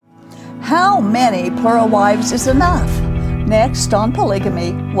How many plural wives is enough? Next on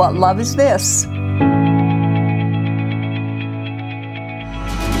Polygamy, what love is this?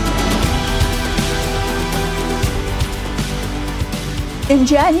 In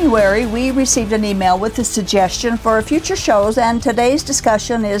January, we received an email with a suggestion for future shows, and today's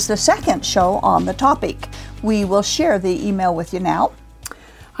discussion is the second show on the topic. We will share the email with you now.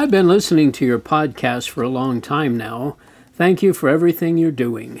 I've been listening to your podcast for a long time now. Thank you for everything you're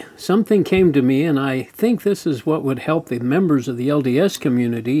doing. Something came to me, and I think this is what would help the members of the LDS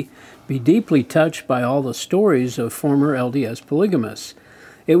community be deeply touched by all the stories of former LDS polygamists.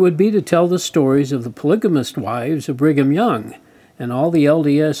 It would be to tell the stories of the polygamist wives of Brigham Young and all the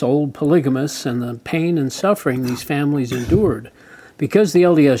LDS old polygamists and the pain and suffering these families endured. Because the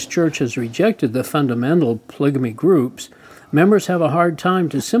LDS Church has rejected the fundamental polygamy groups, members have a hard time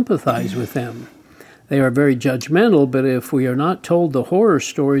to sympathize with them. They are very judgmental, but if we are not told the horror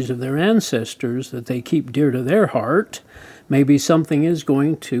stories of their ancestors that they keep dear to their heart, maybe something is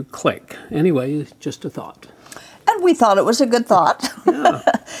going to click. Anyway, just a thought. And we thought it was a good thought. Yeah.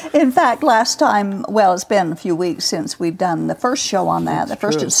 In fact, last time, well, it's been a few weeks since we've done the first show on that, the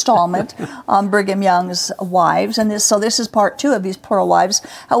first installment on Brigham Young's wives. And this is part 2 of his plural wives.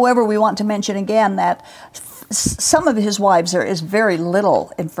 However, we want to mention again that some of his wives there is very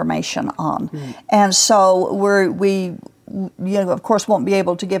little information on. And so we of course won't be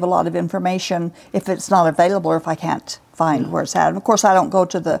able to give a lot of information if it's not available or if I can't find where it's at. And of course I don't go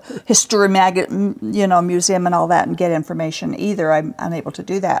to the history museum and all that and get information either. I'm unable to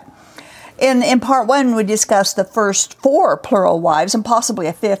do that. In part 1 we discussed the first 4 plural wives and possibly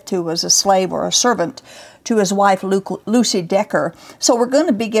a 5th who was a slave or a servant to his wife Lucy Decker. So we're going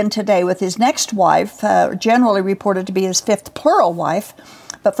to begin today with his next wife, generally reported to be his 5th plural wife.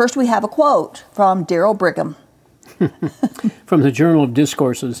 But first we have a quote from Darrell Brigham. From the Journal of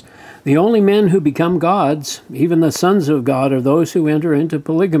Discourses, "The only men who become gods, even the sons of God, are those who enter into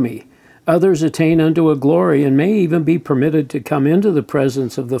polygamy. Others attain unto a glory and may even be permitted to come into the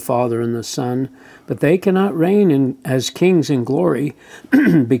presence of the Father and the Son, but they cannot reign as kings in glory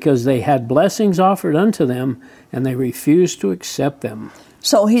because they had blessings offered unto them and they refused to accept them."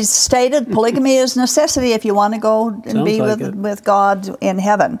 So he's stated polygamy is necessity if you want to go and be with God in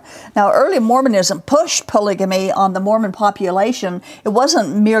heaven. Now, early Mormonism pushed polygamy on the Mormon population. It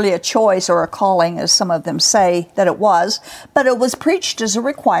wasn't merely a choice or a calling, as some of them say that it was, but it was preached as a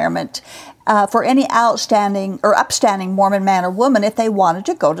requirement for any outstanding or upstanding Mormon man or woman if they wanted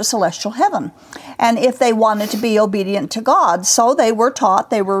to go to celestial heaven and if they wanted to be obedient to God. So they were taught,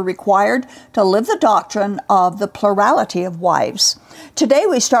 they were required to live the doctrine of the plurality of wives. Today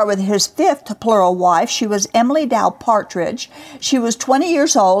we start with his 5th plural wife. She was Emily Dow Partridge. She was 20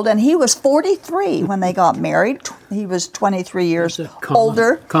 years old and he was 43 when they got married. He was 23 years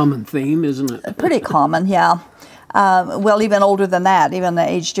older. Common theme, isn't it? Pretty common, yeah. Well, even older than that, even the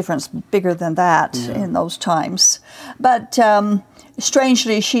age difference bigger than that in those times. But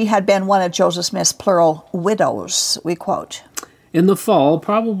strangely, she had been one of Joseph Smith's plural widows, we quote. In the fall,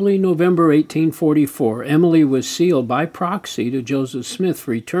 probably November 1844, Emily was sealed by proxy to Joseph Smith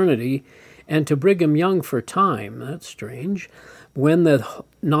for eternity and to Brigham Young for time. That's strange. When the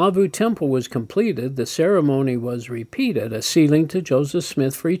Nauvoo Temple was completed, the ceremony was repeated, a sealing to Joseph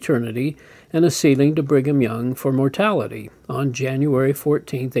Smith for eternity and a sealing to Brigham Young for mortality on January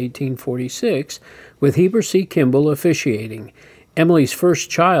 14, 1846, with Heber C. Kimball officiating. Emily's first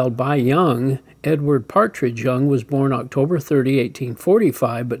child by Young, Edward Partridge Young, was born October 30,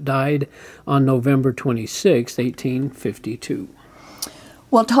 1845, but died on November 26, 1852.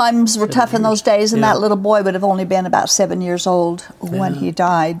 Well, times were tough in those days, and that little boy would have only been about 7 years old when he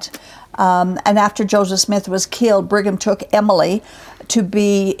died. And after Joseph Smith was killed, Brigham took Emily to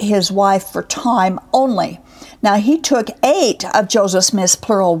be his wife for time only. Now, he took 8 of Joseph Smith's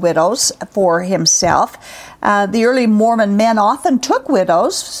plural widows for himself. The early Mormon men often took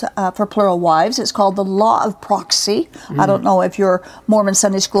widows for plural wives. It's called the law of proxy. I don't know if your Mormon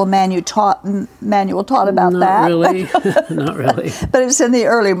Sunday school manual taught about that. Not really. But it's in the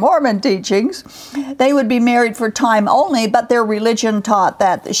early Mormon teachings. They would be married for time only, but their religion taught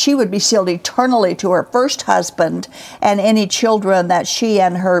that she would be sealed eternally to her first husband, and any children that she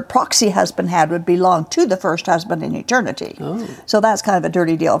and her proxy husband had would belong to the first husband in eternity. Oh. So that's kind of a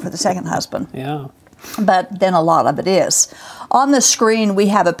dirty deal for the second husband. Yeah. But then a lot of it is. On the screen, we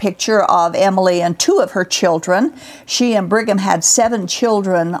have a picture of Emily and 2 of her children. She and Brigham had 7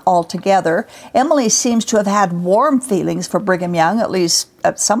 children altogether. Emily seems to have had warm feelings for Brigham Young, at least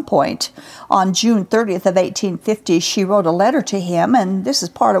at some point. On June 30th of 1850, she wrote a letter to him, and this is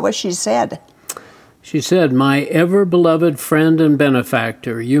part of what she said. She said, "My ever-beloved friend and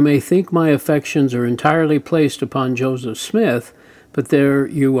benefactor, you may think my affections are entirely placed upon Joseph Smith, but there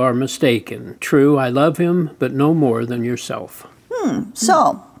you are mistaken. True, I love him, but no more than yourself."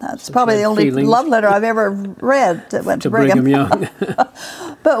 So, that's probably the only love letter I've ever read that went to Brigham Young.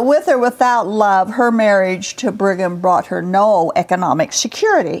 But with or without love, her marriage to Brigham brought her no economic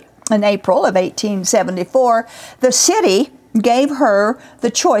security. In April of 1874, the city gave her the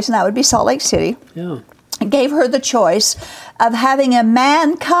choice, and that would be Salt Lake City, gave her the choice of having a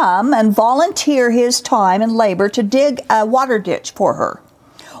man come and volunteer his time and labor to dig a water ditch for her.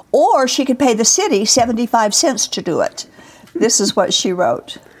 Or she could pay the city 75 cents to do it. This is what she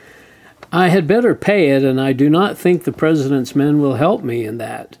wrote. "I had better pay it, and I do not think the President's men will help me in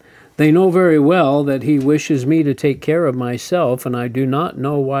that. They know very well that he wishes me to take care of myself, and I do not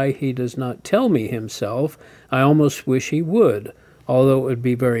know why he does not tell me himself. I almost wish he would, although it would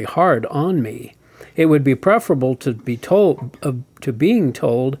be very hard on me. It would be preferable to being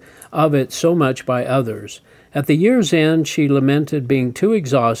told of it so much by others." At the year's end, she lamented being too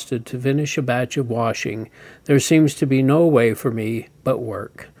exhausted to finish a batch of washing. "There seems to be no way for me but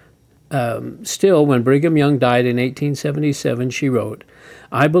work." Still, when Brigham Young died in 1877, she wrote,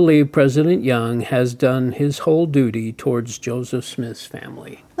 "I believe President Young has done his whole duty towards Joseph Smith's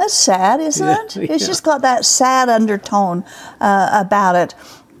family." That's sad, isn't it? It's just got that sad undertone about it.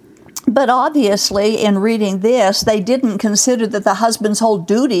 But obviously, in reading this, they didn't consider that the husband's whole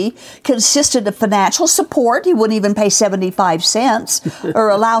duty consisted of financial support. He wouldn't even pay 75 cents or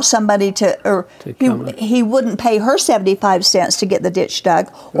allow somebody he wouldn't pay her 75 cents to get the ditch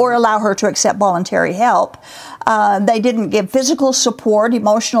dug or allow her to accept voluntary help. They didn't give physical support,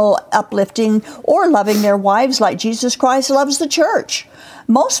 emotional uplifting, or loving their wives like Jesus Christ loves the church.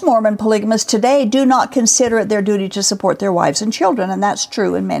 Most Mormon polygamists today do not consider it their duty to support their wives and children, and that's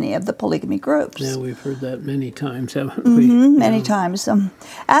true in many of the polygamy groups. Yeah, we've heard that many times, haven't we? Many times.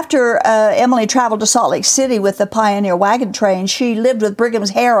 After Emily traveled to Salt Lake City with the Pioneer Wagon Train, she lived with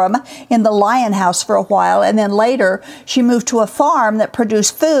Brigham's harem in the Lion House for a while, and then later she moved to a farm that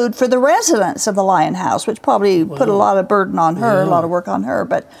produced food for the residents of the Lion House, which probably put a lot of burden on her, a lot of work on her.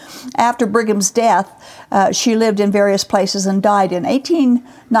 But after Brigham's death, she lived in various places and died in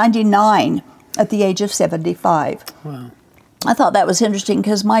 1899 at the age of 75. Wow. I thought that was interesting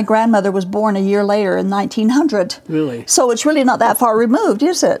because my grandmother was born a year later in 1900. Really? So it's really not that far removed,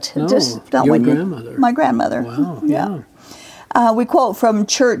 is it? No, your grandmother. My grandmother. Wow, We quote from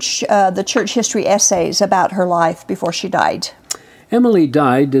the church history essays about her life before she died. Emily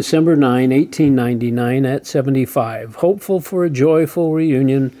died December 9, 1899 at 75, hopeful for a joyful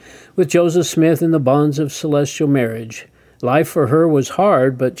reunion with Joseph Smith in the bonds of celestial marriage. Life for her was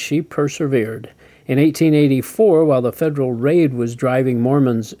hard, but she persevered. In 1884, while the federal raid was driving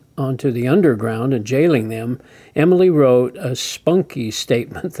Mormons onto the underground and jailing them, Emily wrote a spunky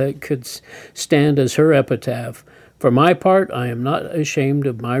statement that could stand as her epitaph. "For my part, I am not ashamed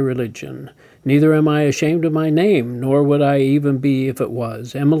of my religion. Neither am I ashamed of my name, nor would I even be if it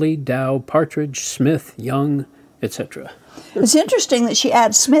was. Emily Dow Partridge Smith Young," etc. It's interesting that she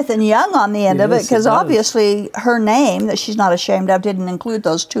adds Smith and Young on the end of it, because obviously her name that she's not ashamed of didn't include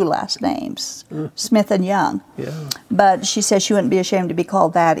those two last names, Smith and Young. Yeah. But she says she wouldn't be ashamed to be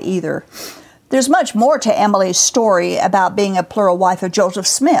called that either. There's much more to Emily's story about being a plural wife of Joseph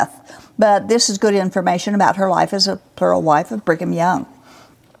Smith, but this is good information about her life as a plural wife of Brigham Young.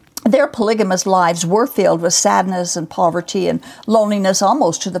 Their polygamous lives were filled with sadness and poverty and loneliness,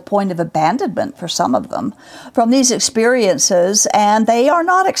 almost to the point of abandonment for some of them. From these experiences, and they are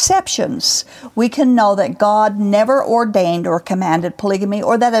not exceptions, we can know that God never ordained or commanded polygamy,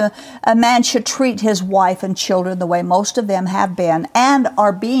 or that a man should treat his wife and children the way most of them have been and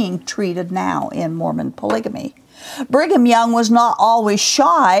are being treated now in Mormon polygamy. Brigham Young was not always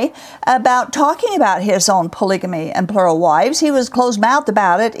shy about talking about his own polygamy and plural wives. He was closed-mouthed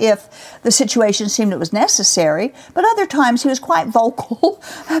about it if the situation seemed it was necessary, but other times he was quite vocal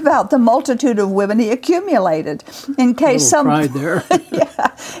about the multitude of women he accumulated. In case some pride there.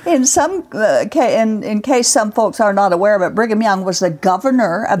 in case some folks are not aware of it, Brigham Young was the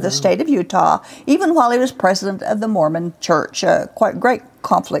governor of the state of Utah, even while he was president of the Mormon Church. Quite great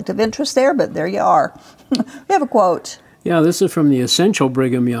conflict of interest there, but there you are. We have a quote. Yeah, this is from the Essential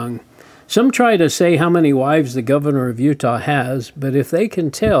Brigham Young. "Some try to say how many wives the governor of Utah has, but if they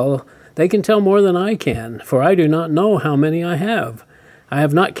can tell more than I can, for I do not know how many I have. I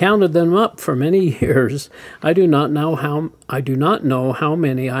have not counted them up for many years. I do not know how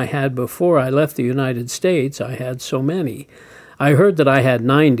many I had before I left the United States. I had so many. I heard that I had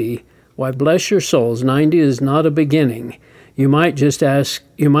 90. Why, bless your souls, 90 is not a beginning. You might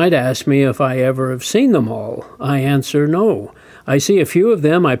ask me if I ever have seen them all. I answer no. I see a few of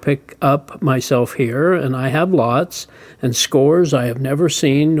them I pick up myself here, and I have lots, and scores I have never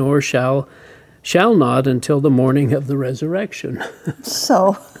seen, nor shall not until the morning of the resurrection.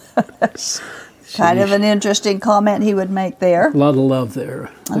 So, kind of an interesting comment he would make there. A lot of love there.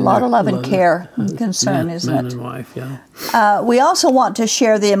 A lot of love and care and concern, isn't it? Man and wife, yeah. We also want to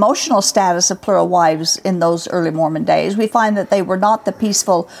share the emotional status of plural wives in those early Mormon days. We find that they were not the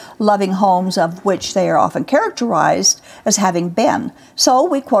peaceful, loving homes of which they are often characterized as having been. So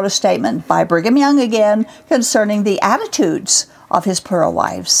we quote a statement by Brigham Young again concerning the attitudes of his plural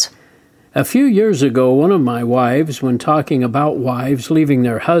wives. A few years ago, one of my wives, when talking about wives leaving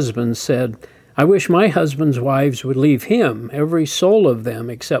their husbands, said, "I wish my husband's wives would leave him, every soul of them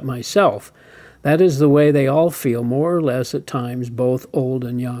except myself. That is the way they all feel, more or less at times, both old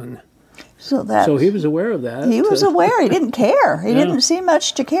and young." So he was aware of that. He was aware. He didn't care. He didn't seem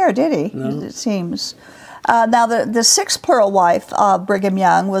much to care, did he? No. It seems. Now, the sixth plural wife of Brigham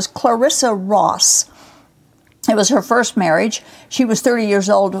Young was Clarissa Ross. It was her first marriage. She was 30 years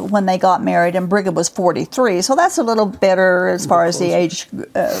old when they got married, and Brigham was 43. So that's a little better as far as the age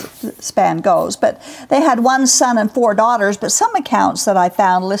span goes. But they had one son and 4 daughters, but some accounts that I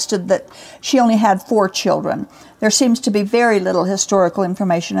found listed that she only had 4 children. There seems to be very little historical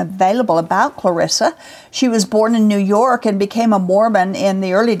information available about Clarissa. She was born in New York and became a Mormon in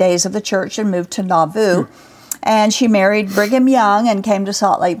the early days of the church and moved to Nauvoo. And she married Brigham Young and came to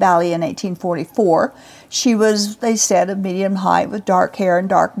Salt Lake Valley in 1844. She was, they said, of medium height with dark hair and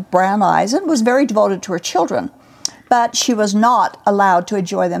dark brown eyes and was very devoted to her children. But she was not allowed to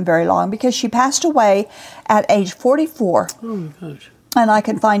enjoy them very long because she passed away at age 44. Oh, my gosh. And I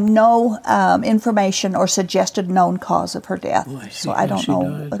can find no information or suggested known cause of her death. Oh, so I don't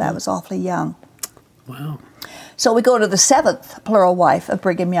know, but that was awfully young. Wow. So we go to the seventh plural wife of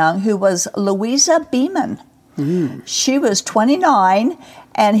Brigham Young, who was Louisa Beeman. She was 29,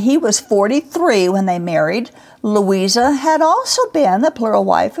 and he was 43 when they married. Louisa had also been the plural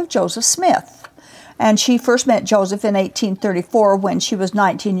wife of Joseph Smith. And she first met Joseph in 1834 when she was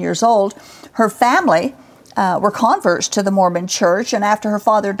 19 years old. Her family were converts to the Mormon church, and after her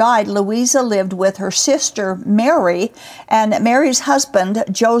father died, Louisa lived with her sister Mary and Mary's husband,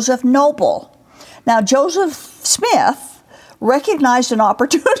 Joseph Noble. Now, Joseph Smith recognized an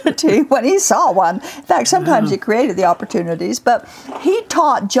opportunity when he saw one. In fact, sometimes he created the opportunities, but he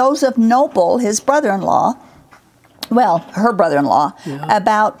taught Joseph Noble, his brother-in-law, her brother-in-law,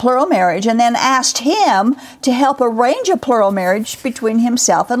 about plural marriage, and then asked him to help arrange a plural marriage between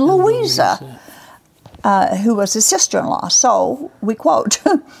himself and Louisa, who was his sister-in-law. So, we quote,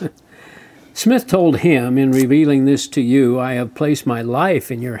 Smith told him, "In revealing this to you, I have placed my life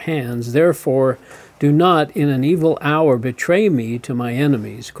in your hands. Therefore, do not in an evil hour betray me to my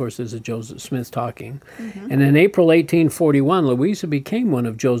enemies." Of course, this is Joseph Smith talking. And in April 1841, Louisa became one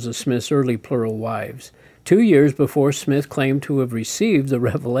of Joseph Smith's early plural wives. 2 years before Smith claimed to have received the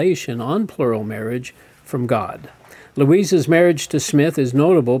revelation on plural marriage from God. Louisa's marriage to Smith is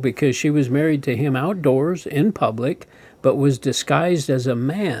notable because she was married to him outdoors in public, but was disguised as a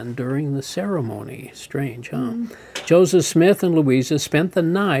man during the ceremony. Strange, huh? Joseph Smith and Louisa spent the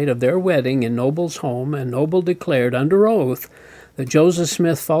night of their wedding in Noble's home, and Noble declared under oath that Joseph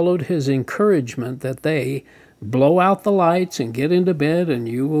Smith followed his encouragement that they blow out the lights and get into bed and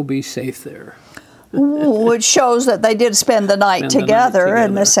you will be safe there. Which shows that they did spend the night together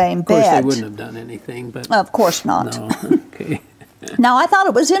in the same bed. Of course, they wouldn't have done anything. But of course not. No. Okay. Now, I thought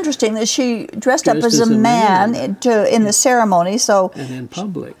it was interesting that she dressed up as a man in the ceremony. And in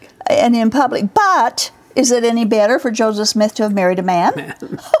public. But is it any better for Joseph Smith to have married a man?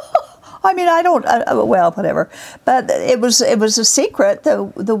 I mean, I don't, well, whatever. But it was a secret.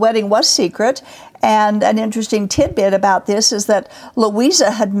 The wedding was secret. And an interesting tidbit about this is that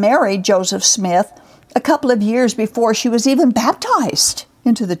Louisa had married Joseph Smith a couple of years before she was even baptized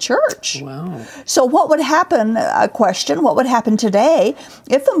into the church. Wow. So what would happen, what would happen today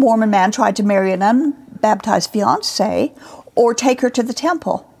if a Mormon man tried to marry an unbaptized fiancée or take her to the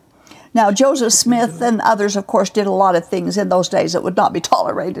temple? Now, Joseph Smith and others, of course, did a lot of things in those days that would not be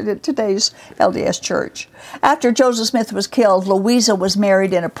tolerated in today's LDS church. After Joseph Smith was killed, Louisa was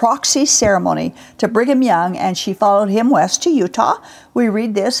married in a proxy ceremony to Brigham Young, and she followed him west to Utah. We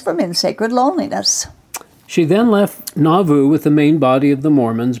read this from In Sacred Loneliness. She then left Nauvoo with the main body of the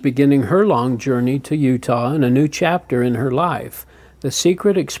Mormons, beginning her long journey to Utah and a new chapter in her life. The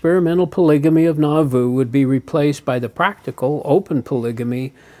secret experimental polygamy of Nauvoo would be replaced by the practical open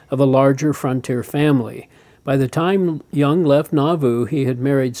polygamy of a larger frontier family. By the time Young left Nauvoo, he had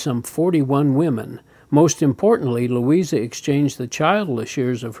married some 41 women, Most importantly, Louisa exchanged the childless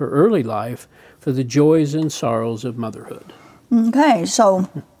years of her early life for the joys and sorrows of motherhood. Okay, so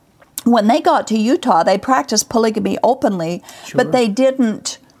when they got to Utah, they practiced polygamy openly, but they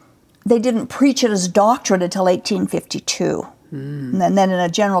didn't preach it as doctrine until 1852. And then in a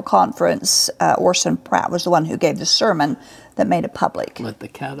general conference, Orson Pratt was the one who gave the sermon that made it public. Let the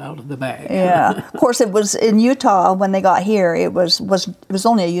cat out of the bag. Yeah. Of course, it was in Utah when they got here. It was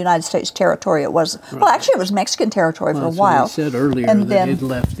only a United States territory. It was well, actually, it was Mexican territory for a while. That's what I said earlier, and that then, it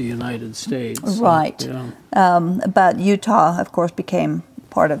left the United States. Right. But Utah, of course, became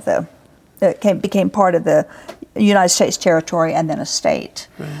part of the United States territory and then a state.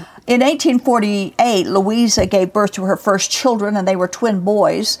 Right. In 1848, Louisa gave birth to her first children, and they were twin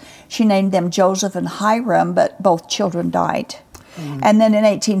boys. She named them Joseph and Hiram, but both children died. And then in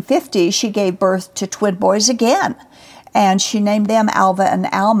 1850, she gave birth to twin boys again, and she named them Alva and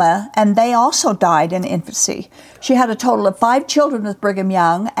Alma, and they also died in infancy. She had a total of 5 children with Brigham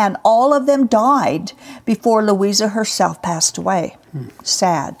Young, and all of them died before Louisa herself passed away.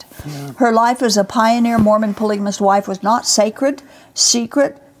 Sad. Yeah. Her life as a pioneer Mormon polygamist wife was not sacred,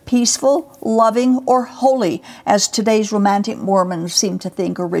 secret, peaceful, loving, or holy, as today's romantic Mormons seem to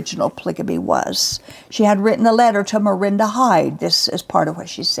think original polygamy was. She had written a letter to Miranda Hyde. This is part of what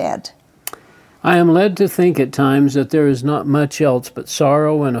she said. I am led to think at times that there is not much else but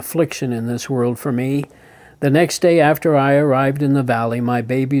sorrow and affliction in this world for me. The next day after I arrived in the valley, my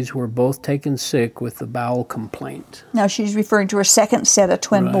babies were both taken sick with the bowel complaint. Now she's referring to her second set of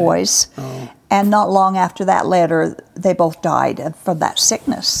twin boys. Oh. And not long after that letter, they both died from that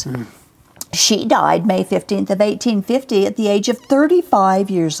sickness. She died May 15th of 1850 at the age of 35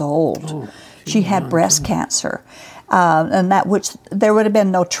 years old. Oh, she had breast cancer. And that which there would have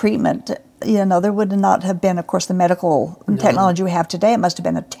been no treatment. You know, there would not have been, of course, the medical technology we have today. It must have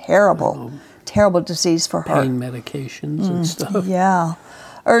been a terrible disease for her. Pain medications and stuff. Yeah.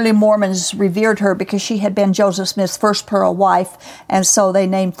 Early Mormons revered her because she had been Joseph Smith's first Pearl wife, and so they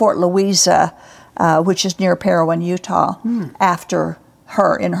named Fort Louisa, which is near Parowan, Utah, after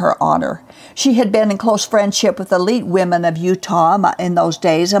her, in her honor. She had been in close friendship with elite women of Utah in those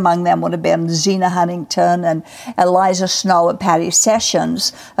days. Among them would have been Zena Huntington and Eliza Snow and Patty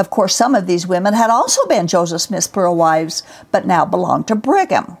Sessions. Of course, some of these women had also been Joseph Smith's Pearl wives, but now belonged to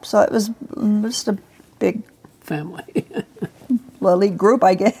Brigham. So it was just a big family. elite group,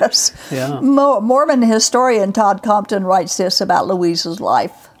 I guess. Yeah. Mormon historian Todd Compton writes this about Louisa's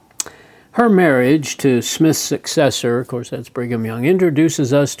life. Her marriage to Smith's successor, of course that's Brigham Young,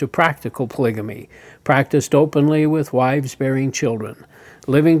 introduces us to practical polygamy, practiced openly with wives bearing children,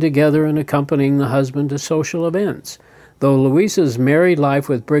 living together and accompanying the husband to social events. Though Louisa's married life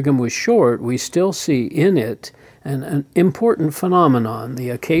with Brigham was short, we still see in it an important phenomenon, the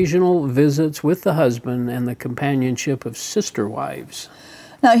occasional visits with the husband and the companionship of sister wives.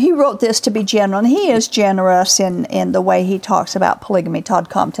 Now, he wrote this to be general, and he is generous in the way he talks about polygamy, Todd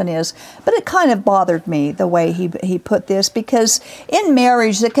Compton is, but it kind of bothered me the way he put this, because in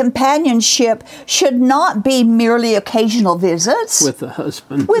marriage, the companionship should not be merely occasional visits. With the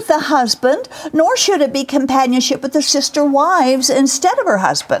husband. With the husband, nor should it be companionship with the sister wives instead of her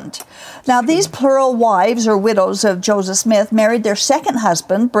husband. Now, these plural wives or widows of Joseph Smith married their second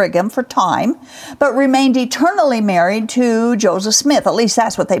husband, Brigham, for time, but remained eternally married to Joseph Smith. At least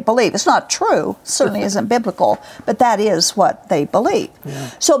that's what they believe. It's not true. It certainly isn't biblical, but that is what they believe. Yeah.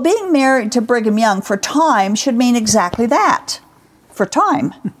 So being married to Brigham Young for time should mean exactly that, for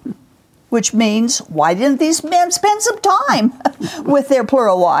time. Which means, why didn't these men spend some time with their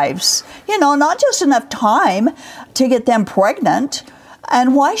plural wives? You know, not just enough time to get them pregnant.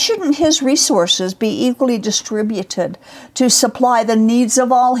 And why shouldn't his resources be equally distributed to supply the needs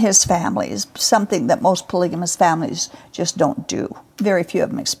of all his families, something that most polygamous families just don't do? Very few of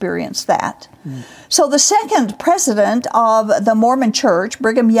them experience that. So the second president of the Mormon Church,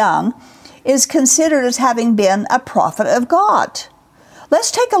 Brigham Young, is considered as having been a prophet of God. Let's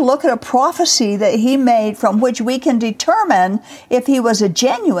take a look at a prophecy that he made from which we can determine if he was a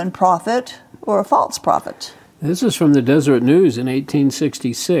genuine prophet or a false prophet. This is from the Deseret News in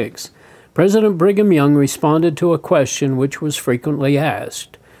 1866. President Brigham Young responded to a question which was frequently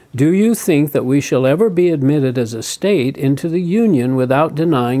asked. Do you think that we shall ever be admitted as a state into the Union without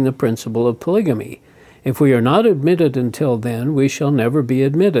denying the principle of polygamy? If we are not admitted until then, we shall never be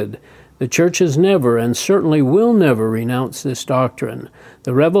admitted. The Church has never and certainly will never renounce this doctrine.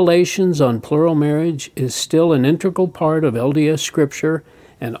 The revelations on plural marriage is still an integral part of LDS Scripture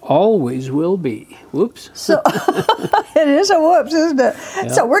and always will be. Whoops. So it is a whoops, isn't it? Yeah.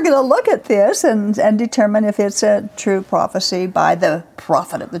 So we're going to look at this and determine if it's a true prophecy by the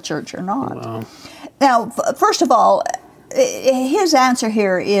prophet of the church or not. Wow. Now, first of all, his answer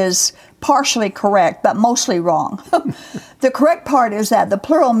here is partially correct, but mostly wrong. The correct part is that the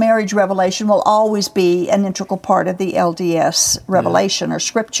plural marriage revelation will always be an integral part of the LDS revelation or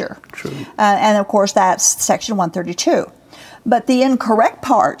scripture. True. And of course, that's section 132. But the incorrect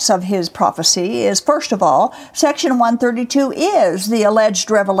parts of his prophecy is, first of all, section 132 is the alleged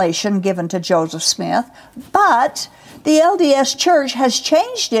revelation given to Joseph Smith, but the LDS Church has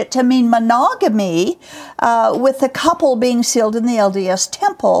changed it to mean monogamy with the couple being sealed in the LDS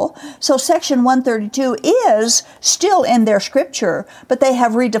temple. So section 132 is still in their scripture, but they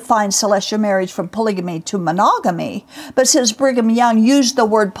have redefined celestial marriage from polygamy to monogamy. But since Brigham Young used the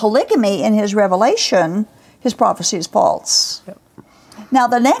word polygamy in his revelation, his prophecy is false. Yep. Now,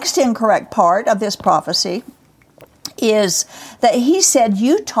 the next incorrect part of this prophecy is that he said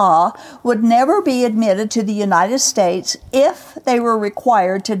Utah would never be admitted to the United States if they were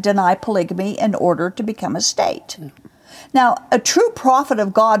required to deny polygamy in order to become a state. Now, a true prophet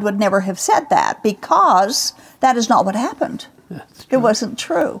of God would never have said that, because that is not what happened. It wasn't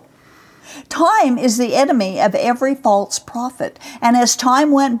true. Time is the enemy of every false prophet. And as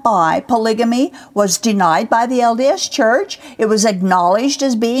time went by, polygamy was denied by the LDS Church. It was acknowledged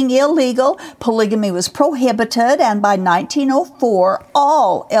as being illegal. Polygamy was prohibited. And by 1904,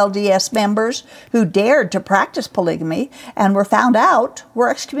 all LDS members who dared to practice polygamy and were found out were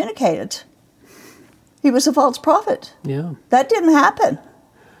excommunicated. He was a false prophet. Yeah. That didn't happen.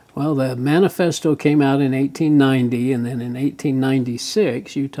 Well, the manifesto came out in 1890, and then in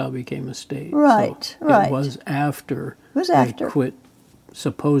 1896, Utah became a state. Right, so right. It was after after. they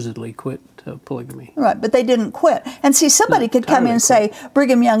supposedly quit polygamy. Right, but they didn't quit. And see, somebody could come in and say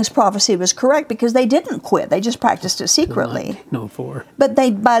Brigham Young's prophecy was correct because they didn't quit. They just practiced it secretly. 1904. But by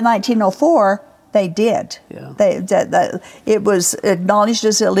 1904, they did. Yeah. It was acknowledged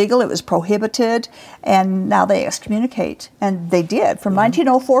as illegal. It was prohibited, and now they excommunicate. And they did. From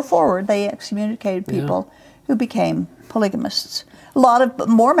 1904 forward, they excommunicated people who became polygamists. A lot of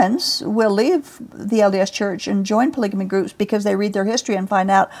Mormons will leave the LDS Church and join polygamy groups because they read their history and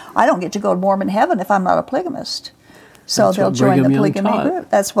find out, I don't get to go to Mormon heaven if I'm not a polygamist. So That's they'll what join the Brigham Young polygamy taught. group.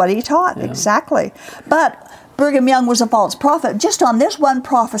 That's what he taught, Yeah. exactly. But Brigham Young was a false prophet. Just on this one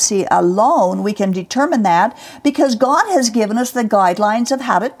prophecy alone, we can determine that because God has given us the guidelines of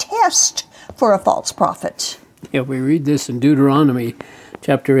how to test for a false prophet. Yeah, we read this in Deuteronomy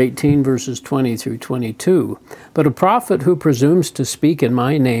chapter 18, verses 20 through 22. But a prophet who presumes to speak in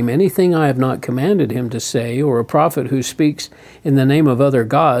my name anything I have not commanded him to say, or a prophet who speaks in the name of other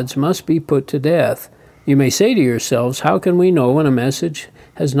gods, must be put to death. You may say to yourselves, how can we know when a message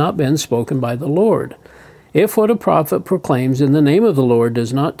has not been spoken by the Lord? If what a prophet proclaims in the name of the Lord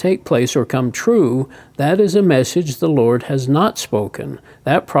does not take place or come true, that is a message the Lord has not spoken.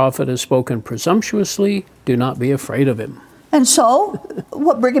 That prophet has spoken presumptuously. Do not be afraid of him. And so,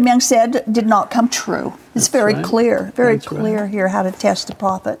 what Brigham Young said did not come true. It's very clear, very clear here how to test a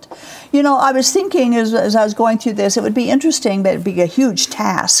prophet. You know, I was thinking as I was going through this, it would be interesting, but it would be a huge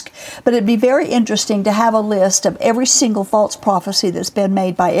task. But it would be very interesting to have a list of every single false prophecy that's been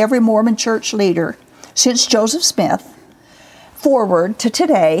made by every Mormon church leader since Joseph Smith forward to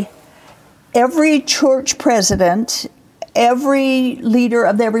today, every church president, every leader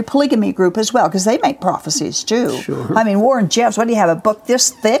of every polygamy group as well, because they make prophecies too. Sure. I mean, Warren Jeffs, what do you have, a book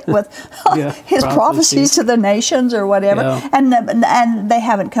this thick with his prophecies to the nations or whatever? Yeah. And they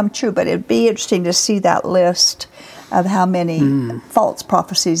haven't come true, but it'd be interesting to see that list of how many false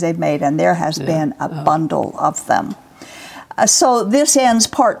prophecies they've made, and there has been a bundle of them. So this ends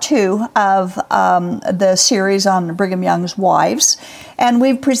part 2 of the series on Brigham Young's wives. And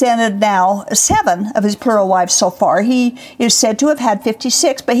we've presented now 7 of his plural wives so far. He is said to have had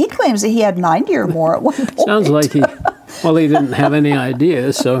 56, but he claims that he had 90 or more at one point. Sounds like he didn't have any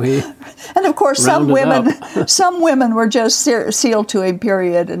idea, so he And of course, some rounded women were just sealed to him,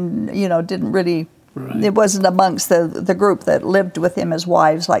 period, and, didn't really... Right. It wasn't amongst the group that lived with him as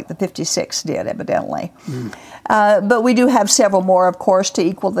wives like the 56 did, evidently. But we do have several more, of course, to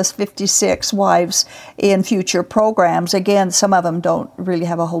equal this 56 wives in future programs. Again, some of them don't really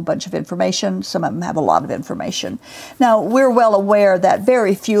have a whole bunch of information. Some of them have a lot of information. Now, we're well aware that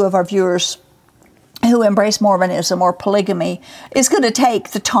very few of our viewers who embrace Mormonism or polygamy is going to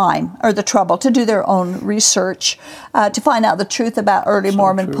take the time or the trouble to do their own research to find out the truth about early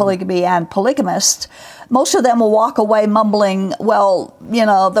Mormon polygamy and polygamists. Most of them will walk away mumbling, well,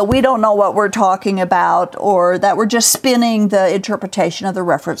 that we don't know what we're talking about, or that we're just spinning the interpretation of the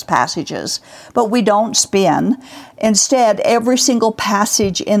reference passages. But we don't spin. Instead, every single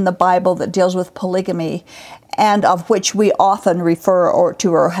passage in the Bible that deals with polygamy and of which we often refer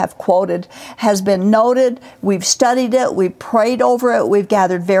to or have quoted, has been noted. We've studied it, we've prayed over it, we've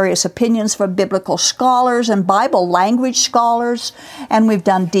gathered various opinions from biblical scholars and Bible language scholars, and we've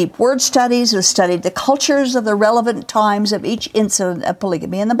done deep word studies. We've studied the cultures of the relevant times of each incident of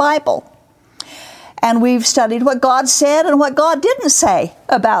polygamy in the Bible. And we've studied what God said and what God didn't say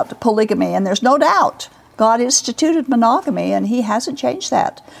about polygamy, and there's no doubt God instituted monogamy, and He hasn't changed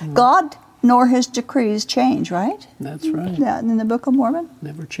that. God nor His decrees change, right? That's right. Yeah, in the Book of Mormon.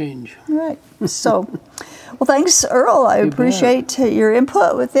 Never change. Right. So, well, thanks, Earl. I appreciate your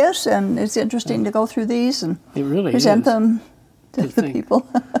input with this, and it's interesting to go through these and it really present is. them to the people.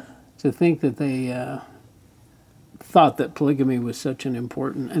 To think that they thought that polygamy was such an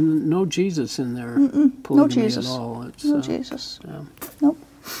important, and no Jesus in their polygamy No Jesus. at all. It's, No Jesus. Yeah. Nope.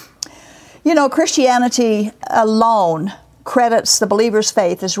 You know, Christianity alone credits the believer's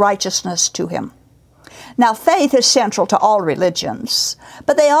faith as righteousness to him. Now, faith is central to all religions,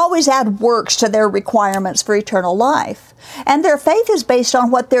 but they always add works to their requirements for eternal life. And their faith is based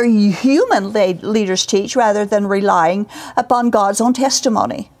on what their human leaders teach rather than relying upon God's own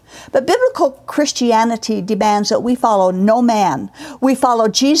testimony. But biblical Christianity demands that we follow no man. We follow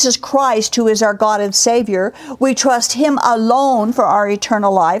Jesus Christ, who is our God and Savior. We trust Him alone for our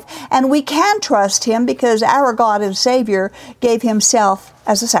eternal life, and we can trust Him because our God and Savior gave Himself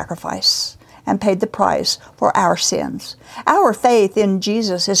as a sacrifice and paid the price for our sins. Our faith in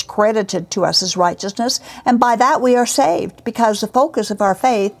Jesus is credited to us as righteousness, and by that we are saved because the focus of our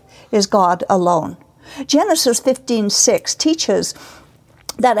faith is God alone. Genesis 15:6 teaches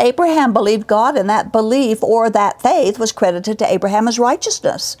that Abraham believed God, and that belief or that faith was credited to Abraham as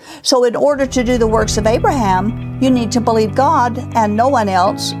righteousness. So in order to do the works of Abraham, you need to believe God and no one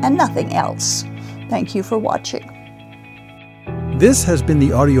else and nothing else. Thank you for watching. This has been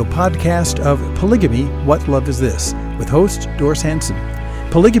the audio podcast of Polygamy, What Love Is This? With host Doris Hanson.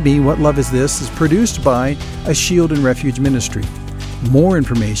 Polygamy, What Love Is This? Is produced by A Shield and Refuge Ministry. More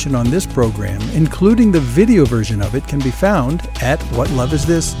information on this program, including the video version of it, can be found at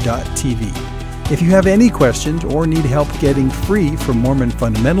whatloveisthis.tv. If you have any questions or need help getting free from Mormon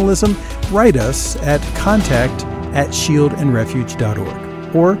fundamentalism, write us at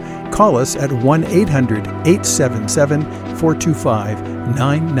contact@shieldandrefuge.org or call us at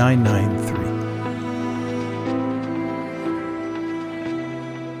 1-800-877-425-9993.